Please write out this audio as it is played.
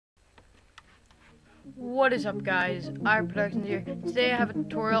What is up, guys? iProductions here. Today I have a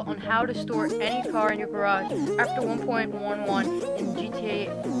tutorial on how to store any car in your garage after 1.11 in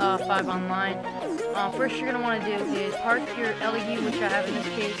GTA 5 Online. First you're going to want to do is park your LED, which I have in this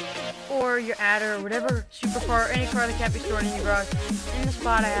case, or your adder, or whatever supercar, or any car that can't be stored in your garage, in the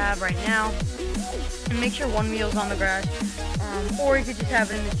spot I have right now. And make sure one wheel's on the grass, or you could just have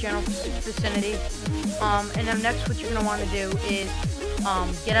it in this general vicinity. And then next what you're going to want to do is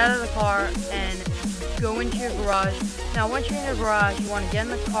get out of the car and go into your garage. Now once you're in your garage, you want to get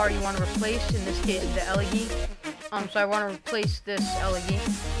in the car, you want to replace, in this case, the LED. So I want to replace this LED.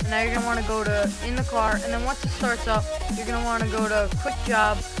 And now you're going to want to go to in the car, and then once it starts up, you're going to want to go to quick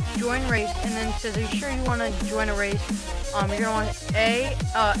job, join race, and then it says, are you sure you want to join a race? You're going to want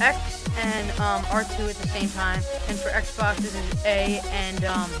X and R2 at the same time, and for Xbox this is A and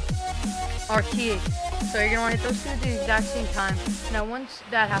RT. So you're going to want to hit those two at the exact same time. Now once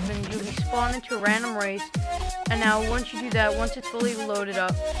that happens, you'll be spawned into a random race, and now once you do that, once it's fully loaded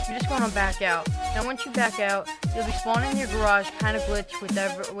up, you're just going to back out. Now once you back out, you'll be spawned in your garage, kind of glitched with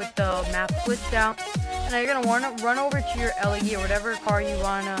the map glitched out. And now you're going to want to run over to your LED or whatever car you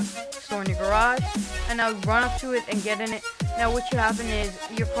want to store in your garage, and now run up to it and get in it. Now what should happen is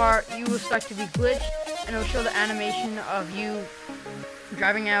your car, you will start to be glitched, and it will show the animation of you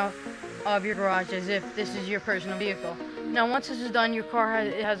driving out of your garage as if this is your personal vehicle. Now once this is done, your car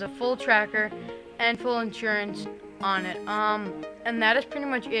has a full tracker and full insurance on it. And that is pretty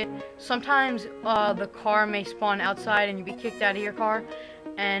much it. Sometimes the car may spawn outside and you'll be kicked out of your car,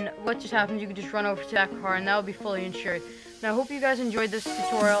 and what just happens, you can just run over to that car and that will be fully insured. Now I hope you guys enjoyed this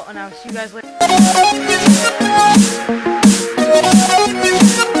tutorial, and I will see you guys later.